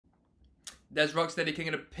There's Rocksteady King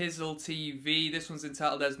of the Pizzle TV. This one's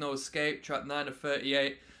entitled There's No Escape, track 9 of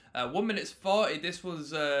 38. 1 minute 40. This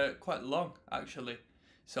was quite long, actually.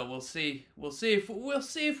 So we'll see. We'll see if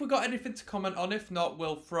we got anything to comment on. If not,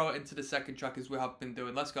 we'll throw it into the second track as we have been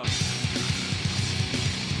doing. Let's go.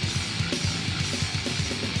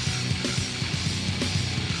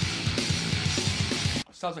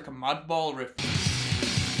 Sounds like a Madball riff.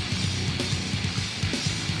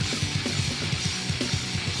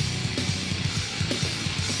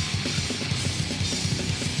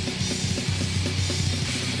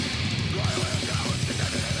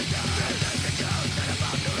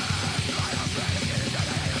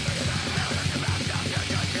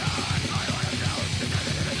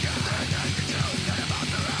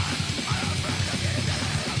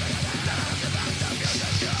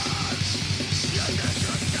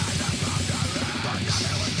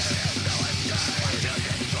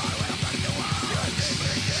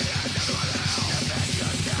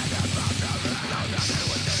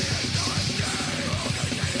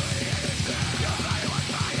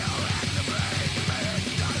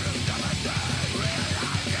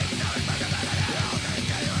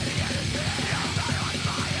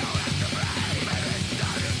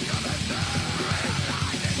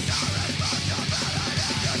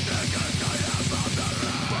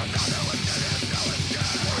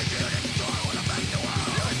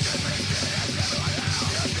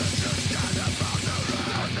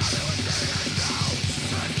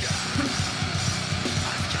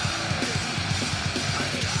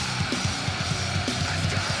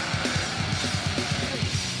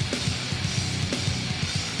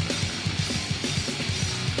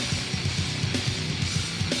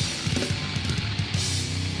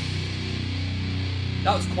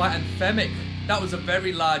 That was quite anthemic. That was a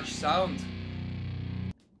very large sound.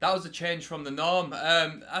 That was a change from the norm.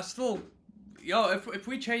 I still, if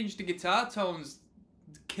we change the guitar tones,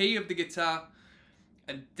 the key of the guitar,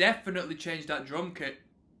 and definitely change that drum kit,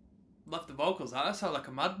 left the vocals out, that sounds like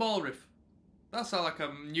a Madball riff. That sounds like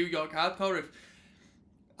a New York hardcore riff.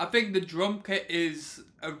 I think the drum kit is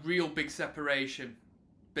a real big separation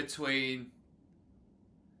between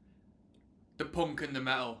the punk and the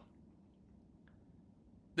metal.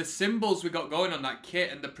 The cymbals we got going on that kit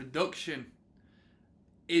and the production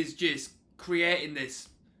is just creating this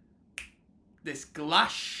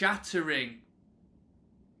glass shattering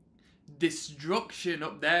destruction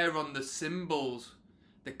up there on the cymbals,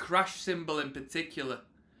 the crash cymbal in particular.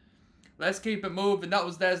 Let's keep it moving. That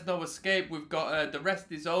was There's No Escape. We've got The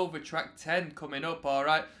Rest Is Over, track 10 coming up,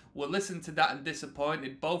 alright? We'll listen to that and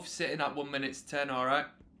Disappointed, both sitting at 1 minute 10, alright?